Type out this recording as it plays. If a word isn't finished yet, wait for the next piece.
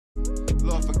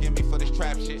Lord forgive me for this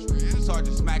trap shit.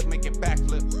 Sergeant Smack make it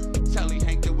backflip. Telly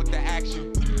Hank did with the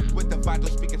action. With the vital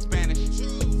speaking Spanish.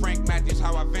 Frank Matthews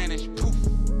how I vanish. Poof.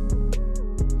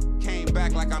 Came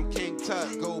back like I'm King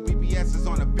Tut. Gold BBS is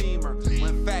on a beamer.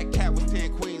 When Fat Cat was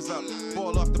 10 queens up.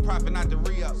 Ball off the profit, not the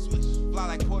re-up. Fly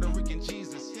like Puerto Rican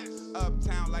Jesus.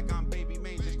 Uptown like I'm Baby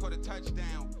May. Just caught a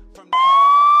touchdown. From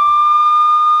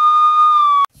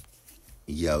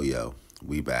Yo,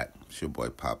 we back. It's your boy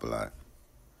Popalot.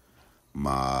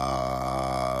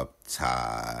 Mobb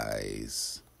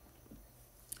ties.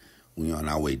 We on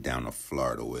our way down to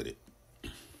Florida with it.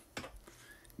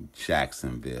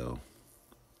 Jacksonville.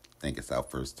 Think it's our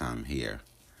first time here.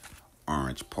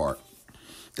 Orange Park.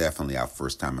 Definitely our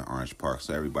first time in Orange Park.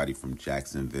 So everybody from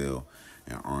Jacksonville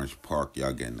and Orange Park,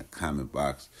 y'all get in the comment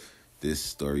box. This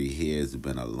story here has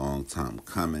been a long time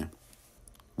coming.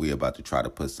 We about to try to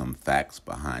put some facts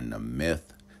behind the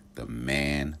myth, the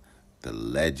man, the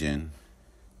legend,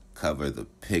 cover the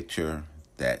picture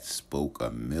that spoke a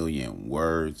million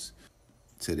words.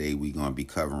 Today we going to be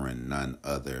covering none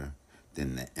other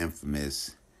than the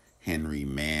infamous Henry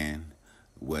Mann,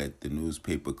 what the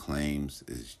newspaper claims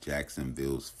is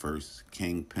Jacksonville's first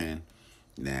kingpin.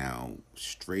 Now,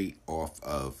 straight off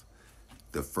of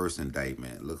the first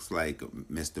indictment, it looks like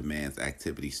Mr. Mann's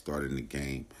activity started in the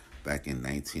game back in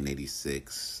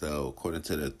 1986. So, according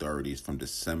to the authorities, from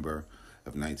December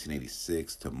of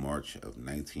 1986 to March of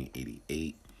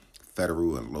 1988,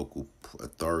 federal and local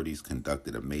authorities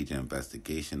conducted a major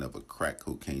investigation of a crack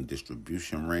cocaine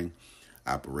distribution ring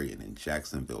operating in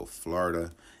Jacksonville,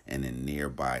 Florida, and in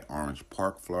nearby Orange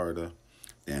Park, Florida.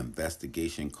 The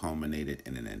investigation culminated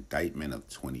in an indictment of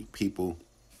 20 people,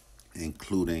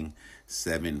 including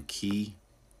 7 key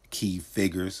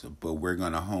figures, but we're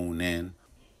going to hone in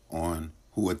on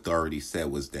who authorities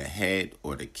said was the head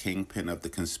or the kingpin of the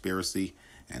conspiracy,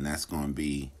 and that's going to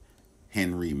be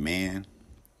Henry Mann.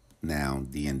 Now,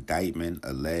 the indictment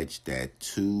alleged that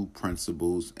 2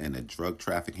 principals in a drug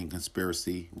trafficking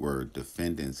conspiracy were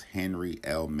defendants Henry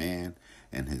L. Mann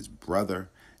and his brother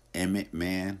Emmett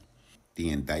Mann. The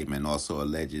indictment also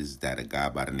alleges that a guy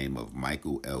by the name of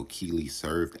Michael L. Keeley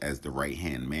served as the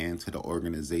right-hand man to the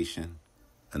organization.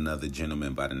 Another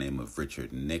gentleman by the name of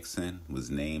Richard Nixon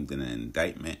was named in an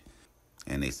indictment,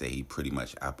 and they say he pretty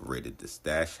much operated the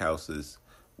stash houses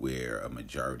where a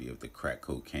majority of the crack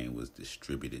cocaine was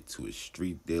distributed to its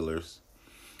street dealers.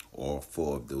 All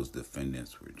 4 of those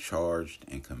defendants were charged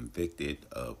and convicted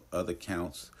of other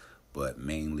counts, but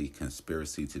mainly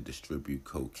conspiracy to distribute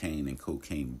cocaine and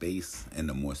cocaine base, and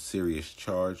the more serious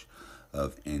charge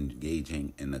of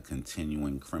engaging in a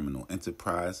continuing criminal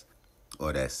enterprise,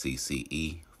 or that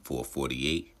CCE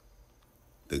 448.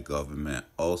 The government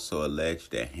also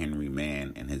alleged that Henry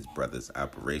Mann and his brother's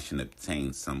operation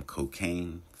obtained some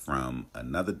cocaine from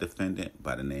another defendant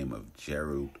by the name of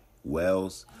Gerald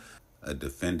Wells. A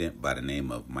defendant by the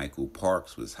name of Michael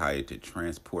Parks was hired to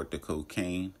transport the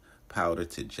cocaine powder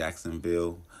to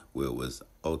Jacksonville, where it was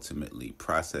ultimately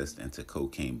processed into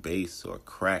cocaine base or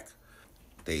crack.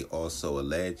 They also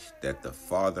alleged that the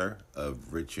father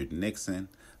of Richard Nixon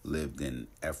lived in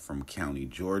Ephraim County,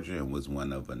 Georgia, and was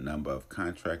one of a number of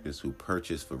contractors who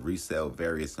purchased for resale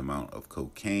various amount of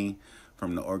cocaine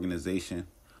from the organization.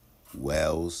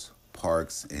 Wells,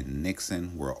 Parks, and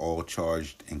Nixon were all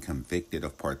charged and convicted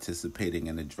of participating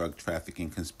in a drug trafficking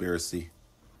conspiracy.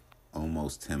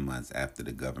 Almost 10 months after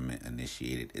the government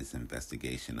initiated its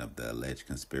investigation of the alleged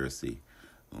conspiracy,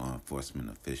 law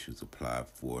enforcement officials applied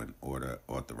for an order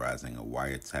authorizing a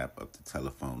wiretap of the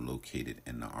telephone located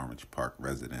in the Orange Park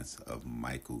residence of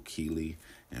Michael Keeley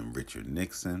and Richard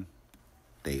Nixon.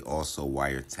 They also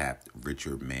wiretapped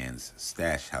Richard Mann's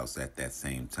stash house at that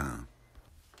same time.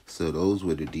 So those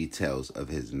were the details of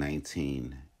his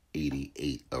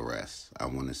 1988 arrest, I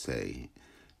want to say.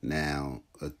 Now,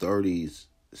 authorities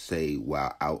say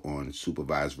while out on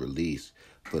supervised release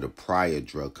for the prior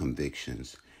drug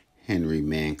convictions, Henry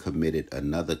Mann committed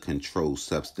another controlled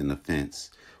substance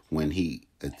offense when he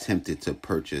attempted to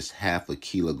purchase 0.5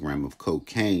 kilogram of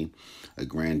cocaine. A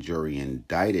grand jury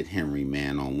indicted Henry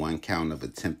Mann on 1 count of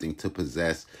attempting to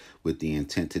possess with the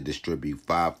intent to distribute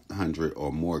 500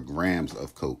 or more grams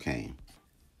of cocaine.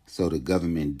 So the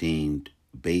government deemed,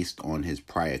 based on his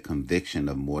prior conviction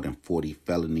of more than 40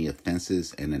 felony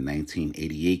offenses in a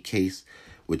 1988 case,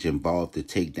 which involved the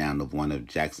takedown of one of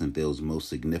Jacksonville's most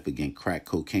significant crack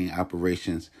cocaine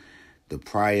operations, the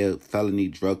prior felony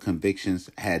drug convictions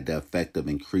had the effect of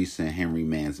increasing Henry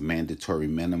Mann's mandatory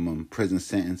minimum prison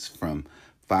sentence from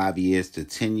 5 years to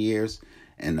 10 years,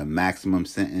 and the maximum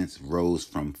sentence rose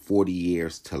from 40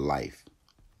 years to life.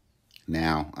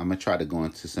 Now, I'm going to try to go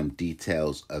into some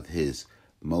details of his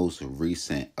most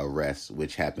recent arrest,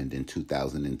 which happened in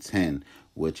 2010,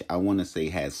 which I want to say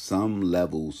has some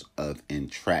levels of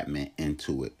entrapment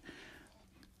into it.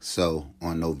 So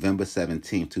on November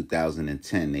 17,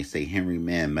 2010, they say Henry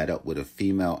Mann met up with a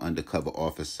female undercover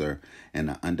officer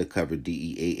and an undercover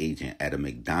DEA agent at a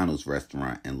McDonald's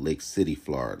restaurant in Lake City,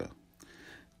 Florida.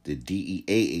 The DEA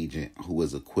agent, who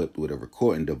was equipped with a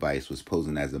recording device, was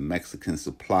posing as a Mexican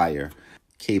supplier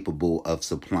capable of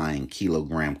supplying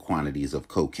kilogram quantities of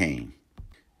cocaine.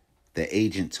 The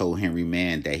agent told Henry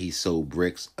Mann that he sold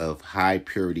bricks of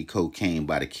high-purity cocaine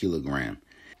by the kilogram.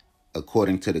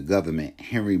 According to the government,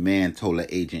 Henry Mann told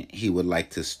the agent he would like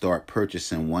to start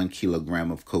purchasing 1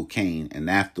 kilogram of cocaine, and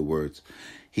afterwards,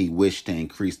 he wished to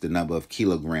increase the number of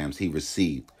kilograms he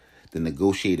received. The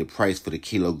negotiated price for the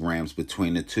kilograms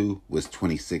between the two was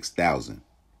 $26,000.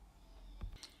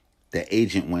 The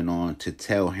agent went on to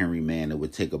tell Henry Mann it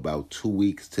would take about 2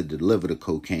 weeks to deliver the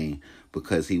cocaine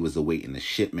because he was awaiting a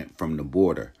shipment from the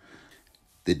border.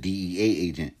 The DEA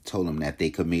agent told him that they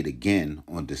could meet again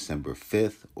on December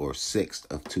 5th or 6th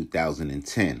of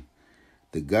 2010.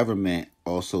 The government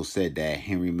also said that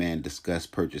Henry Mann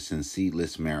discussed purchasing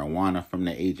seedless marijuana from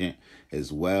the agent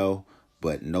as well,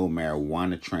 but no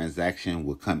marijuana transaction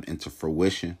would come into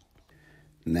fruition.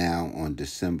 Now, on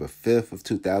December 5th of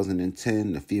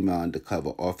 2010, the female undercover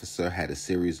officer had a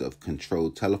series of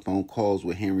controlled telephone calls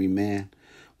with Henry Mann,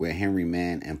 where Henry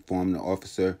Mann informed the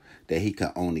officer that he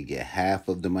could only get half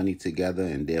of the money together,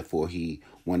 and therefore he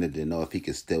wanted to know if he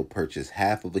could still purchase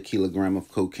half of a kilogram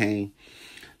of cocaine.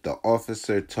 The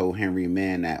officer told Henry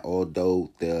Mann that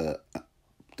although the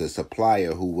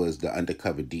supplier, who was the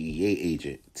undercover DEA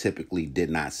agent, typically did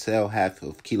not sell half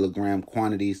of kilogram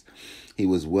quantities, he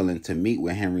was willing to meet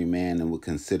with Henry Mann and would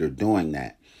consider doing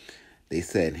that. They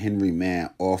said Henry Mann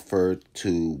offered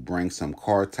to bring some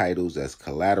car titles as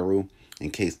collateral in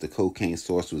case the cocaine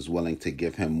source was willing to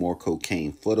give him more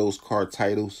cocaine for those car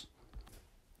titles.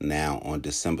 Now, on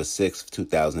December 6th,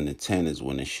 2010 is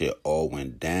when the shit all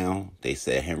went down. They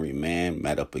said Henry Mann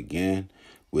met up again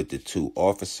with the two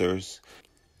officers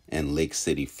in Lake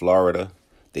City, Florida.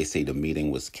 They say the meeting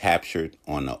was captured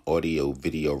on an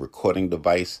audio-video recording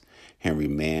device. Henry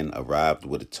Mann arrived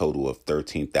with a total of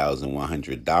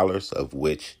 $13,100, of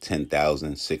which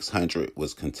 $10,600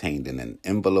 was contained in an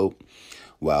envelope,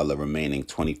 while the remaining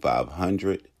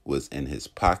 $2,500 was in his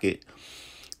pocket.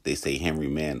 They say Henry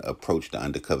Mann approached the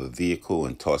undercover vehicle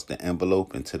and tossed the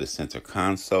envelope into the center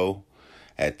console.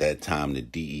 At that time, the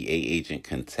DEA agent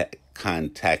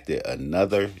contacted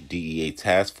another DEA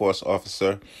task force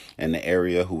officer in the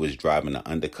area who was driving an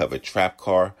undercover trap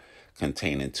car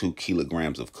containing 2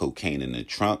 kilograms of cocaine in the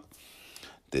trunk.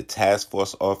 The task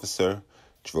force officer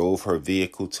drove her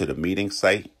vehicle to the meeting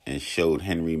site and showed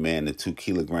Henry Mann the 2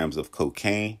 kilograms of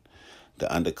cocaine.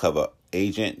 The undercover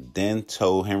agent then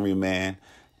told Henry Mann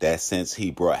that since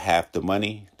he brought half the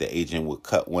money, the agent would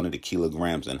cut 1 of the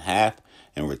kilograms in half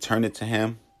and return it to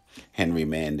him. Henry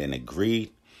Mann then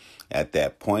agreed. At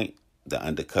that point, the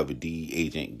undercover DEA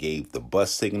agent gave the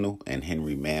bus signal, and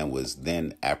Henry Mann was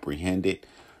then apprehended.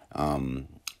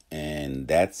 And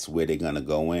that's where they're going to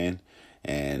go in.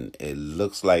 And it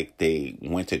looks like they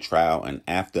went to trial, and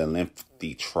after a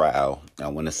lengthy trial, I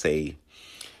want to say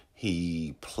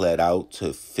he pled out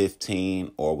to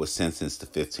 15 or was sentenced to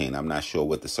 15. I'm not sure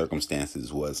what the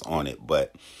circumstances was on it,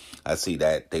 but I see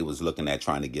that they was looking at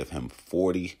trying to give him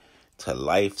 40 to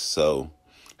life. So,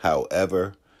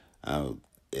 however,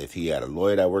 if he had a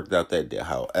lawyer that worked out that day,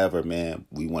 however, man,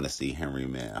 we want to see Henry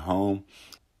Mann home.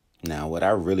 Now, what I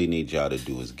really need y'all to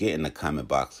do is get in the comment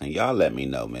box and y'all let me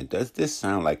know, man, does this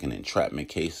sound like an entrapment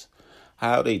case?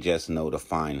 How they just know to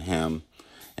find him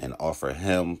and offer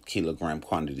him kilogram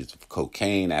quantities of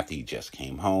cocaine after he just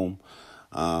came home?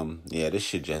 Yeah, this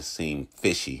should just seem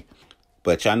fishy.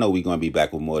 But y'all know we're going to be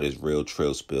back with more of this real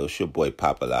trill spill. It's your boy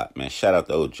Popalot, man. Shout out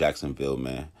to old Jacksonville,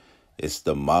 man. It's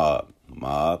the Mobb.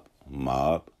 Mobb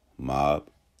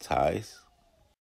ties.